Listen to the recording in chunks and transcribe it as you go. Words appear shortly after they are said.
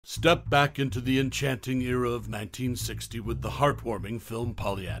Step back into the enchanting era of 1960 with the heartwarming film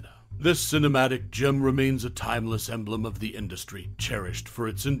Pollyanna. This cinematic gem remains a timeless emblem of the industry, cherished for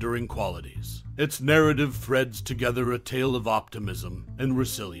its enduring qualities. Its narrative threads together a tale of optimism and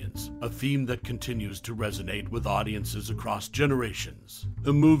resilience, a theme that continues to resonate with audiences across generations.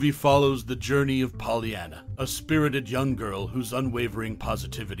 The movie follows the journey of Pollyanna, a spirited young girl whose unwavering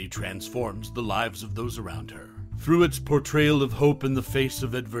positivity transforms the lives of those around her. Through its portrayal of hope in the face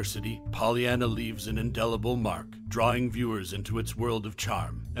of adversity, Pollyanna leaves an indelible mark, drawing viewers into its world of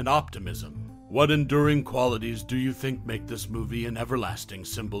charm and optimism. What enduring qualities do you think make this movie an everlasting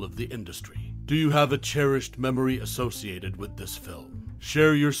symbol of the industry? Do you have a cherished memory associated with this film?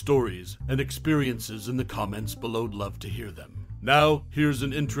 Share your stories and experiences in the comments below. I'd love to hear them. Now, here's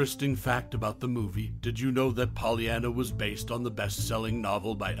an interesting fact about the movie. Did you know that Pollyanna was based on the best-selling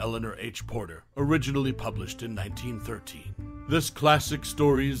novel by Eleanor H. Porter, originally published in 1913? This classic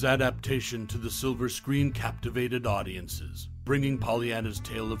story's adaptation to the silver screen captivated audiences, bringing Pollyanna's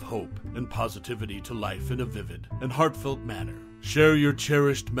tale of hope and positivity to life in a vivid and heartfelt manner. Share your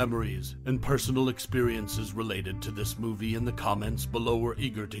cherished memories and personal experiences related to this movie in the comments below. We're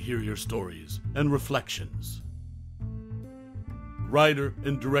eager to hear your stories and reflections. Writer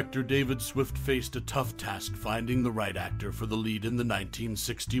and director David Swift faced a tough task finding the right actor for the lead in the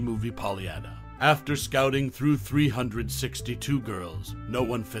 1960 movie Pollyanna. After scouting through 362 girls, no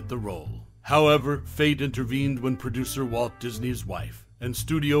one fit the role. However, fate intervened when producer Walt Disney's wife and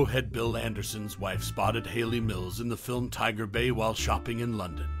studio head Bill Anderson's wife spotted Hayley Mills in the film Tiger Bay while shopping in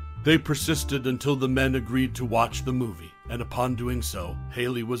London. They persisted until the men agreed to watch the movie, and upon doing so,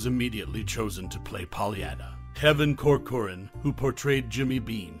 Hayley was immediately chosen to play Pollyanna. Kevin Corcoran, who portrayed Jimmy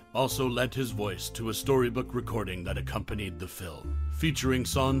Bean, also lent his voice to a storybook recording that accompanied the film, featuring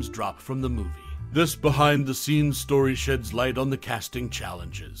songs dropped from the movie. This behind-the-scenes story sheds light on the casting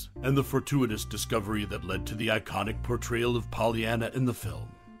challenges and the fortuitous discovery that led to the iconic portrayal of Pollyanna in the film.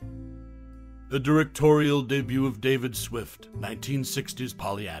 The directorial debut of David Swift, 1960's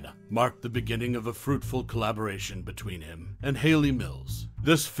Pollyanna, marked the beginning of a fruitful collaboration between him and Hayley Mills.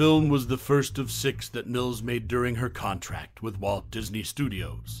 This film was the first of 6 that Mills made during her contract with Walt Disney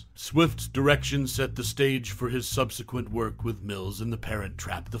Studios. Swift's direction set the stage for his subsequent work with Mills in The Parent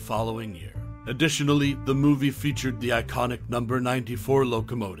Trap the following year. Additionally, the movie featured the iconic number 94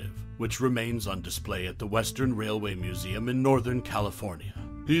 locomotive, which remains on display at the Western Railway Museum in Northern California.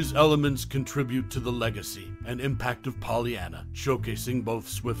 These elements contribute to the legacy and impact of Pollyanna, showcasing both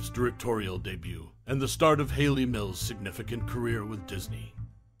Swift's directorial debut and the start of Hayley Mills' significant career with Disney.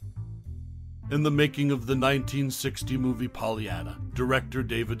 In the making of the 1960 movie Pollyanna, director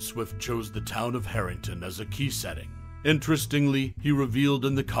David Swift chose the town of Harrington as a key setting. Interestingly, he revealed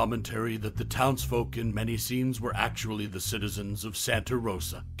in the commentary that the townsfolk in many scenes were actually the citizens of Santa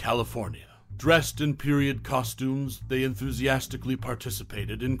Rosa, California. Dressed in period costumes, they enthusiastically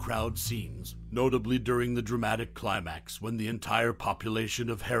participated in crowd scenes, notably during the dramatic climax when the entire population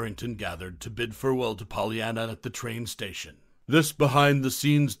of Harrington gathered to bid farewell to Pollyanna at the train station. This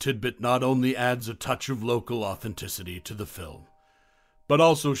behind-the-scenes tidbit not only adds a touch of local authenticity to the film, but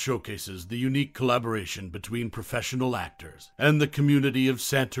also showcases the unique collaboration between professional actors and the community of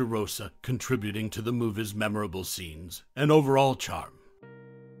Santa Rosa, contributing to the movie's memorable scenes and overall charm.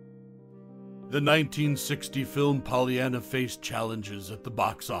 The 1960 film Pollyanna faced challenges at the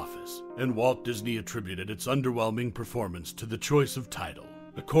box office, and Walt Disney attributed its underwhelming performance to the choice of title.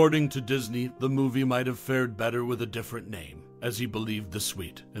 According to Disney, the movie might have fared better with a different name, as he believed the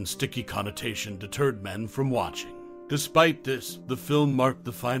sweet and sticky connotation deterred men from watching. Despite this, the film marked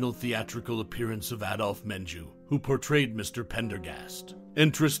the final theatrical appearance of Adolphe Menjou, who portrayed Mr. Pendergast.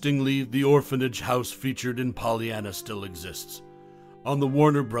 Interestingly, the orphanage house featured in Pollyanna still exists on the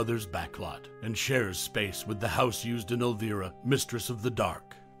Warner Brothers backlot and shares space with the house used in Elvira, Mistress of the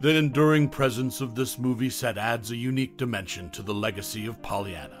Dark. The enduring presence of this movie set adds a unique dimension to the legacy of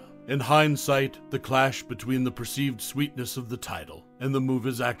Pollyanna. In hindsight, the clash between the perceived sweetness of the title and the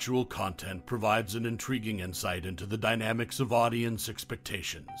movie's actual content provides an intriguing insight into the dynamics of audience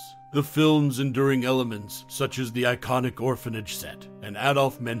expectations. The film's enduring elements, such as the iconic orphanage set and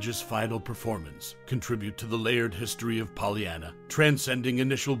Adolphe Menjou's final performance, contribute to the layered history of Pollyanna, transcending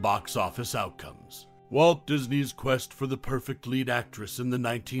initial box office outcomes. Walt Disney's quest for the perfect lead actress in the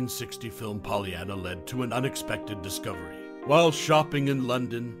 1960 film Pollyanna led to an unexpected discovery. While shopping in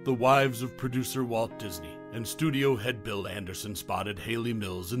London, the wives of producer Walt Disney and studio head Bill Anderson spotted Hayley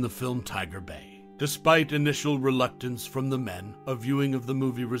Mills in the film Tiger Bay. Despite initial reluctance from the men, a viewing of the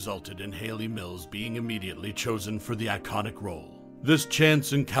movie resulted in Hayley Mills being immediately chosen for the iconic role. This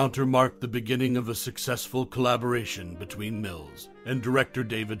chance encounter marked the beginning of a successful collaboration between Mills and director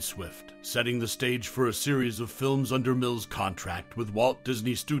David Swift, setting the stage for a series of films under Mills' contract with Walt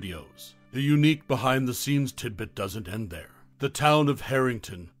Disney Studios. The unique behind-the-scenes tidbit doesn't end there. The town of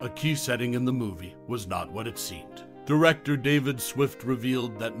Harrington, a key setting in the movie, was not what it seemed. Director David Swift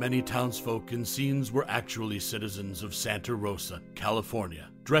revealed that many townsfolk in scenes were actually citizens of Santa Rosa, California,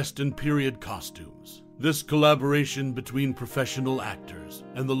 dressed in period costumes. This collaboration between professional actors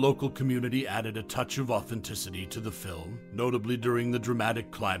and the local community added a touch of authenticity to the film, notably during the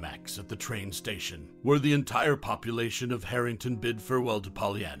dramatic climax at the train station, where the entire population of Harrington bid farewell to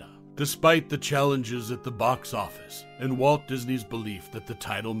Pollyanna. Despite the challenges at the box office and Walt Disney's belief that the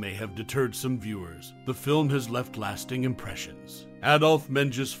title may have deterred some viewers, the film has left lasting impressions. Adolphe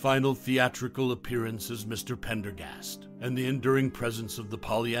Menjou's final theatrical appearance as Mr. Pendergast and the enduring presence of the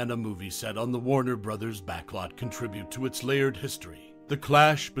Pollyanna movie set on the Warner Brothers backlot contribute to its layered history. The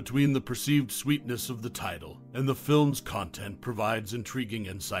clash between the perceived sweetness of the title and the film's content provides intriguing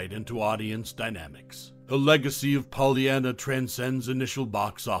insight into audience dynamics. The legacy of Pollyanna transcends initial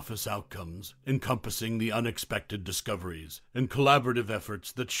box office outcomes, encompassing the unexpected discoveries and collaborative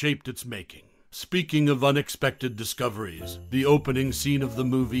efforts that shaped its making. Speaking of unexpected discoveries, the opening scene of the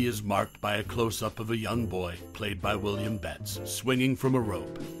movie is marked by a close-up of a young boy, played by William Betts, swinging from a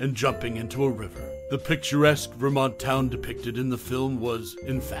rope and jumping into a river. The picturesque Vermont town depicted in the film was,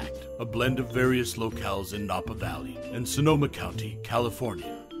 in fact, a blend of various locales in Napa Valley and Sonoma County,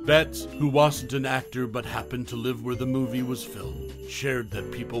 California. Betts, who wasn't an actor but happened to live where the movie was filmed, shared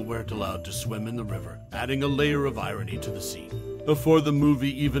that people weren't allowed to swim in the river, adding a layer of irony to the scene. Before the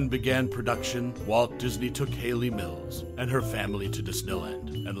movie even began production, Walt Disney took Hayley Mills and her family to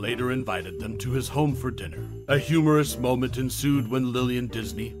Disneyland and later invited them to his home for dinner. A humorous moment ensued when Lillian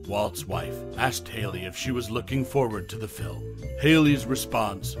Disney, Walt's wife, asked Hayley if she was looking forward to the film. Hayley's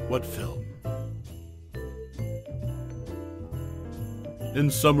response, "What film?" In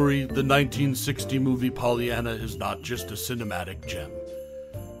summary, the 1960 movie Pollyanna is not just a cinematic gem,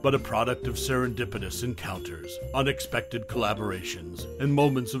 but a product of serendipitous encounters, unexpected collaborations, and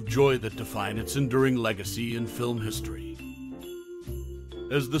moments of joy that define its enduring legacy in film history.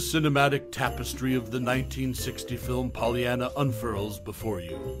 As the cinematic tapestry of the 1960 film Pollyanna unfurls before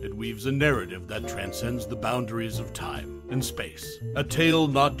you, it weaves a narrative that transcends the boundaries of time and space. A tale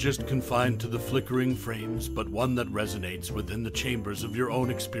not just confined to the flickering frames, but one that resonates within the chambers of your own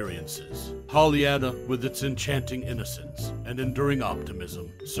experiences. Pollyanna, with its enchanting innocence and enduring optimism,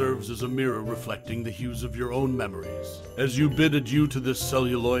 serves as a mirror reflecting the hues of your own memories. As you bid adieu to this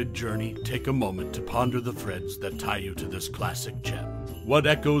celluloid journey, take a moment to ponder the threads that tie you to this classic gem. What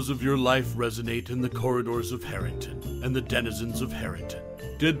echoes of your life resonate in the corridors of Harrington and the denizens of Harrington?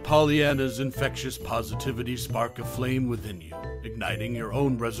 Did Pollyanna's infectious positivity spark a flame within you, igniting your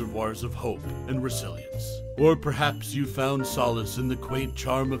own reservoirs of hope and resilience? Or perhaps you found solace in the quaint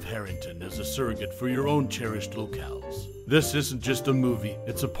charm of Harrington as a surrogate for your own cherished locales. This isn't just a movie,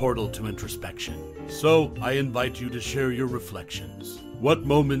 it's a portal to introspection. So, I invite you to share your reflections. What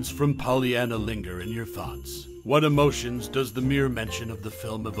moments from Pollyanna linger in your thoughts? What emotions does the mere mention of the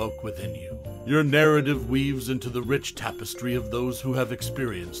film evoke within you? Your narrative weaves into the rich tapestry of those who have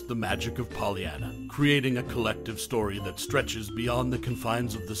experienced the magic of Pollyanna, creating a collective story that stretches beyond the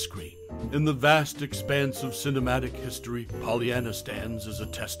confines of the screen. In the vast expanse of cinematic history, Pollyanna stands as a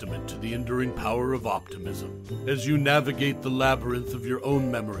testament to the enduring power of optimism. As you navigate the labyrinth of your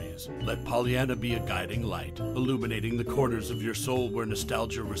own memories, let Pollyanna be a guiding light, illuminating the corners of your soul where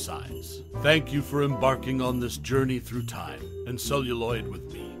nostalgia resides. Thank you for embarking on this journey through time and celluloid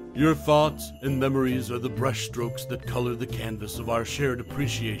with me. Your thoughts and memories are the brushstrokes that color the canvas of our shared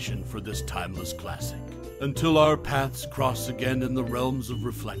appreciation for this timeless classic. Until our paths cross again in the realms of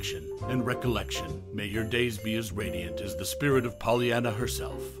reflection and recollection, may your days be as radiant as the spirit of Pollyanna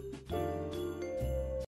herself.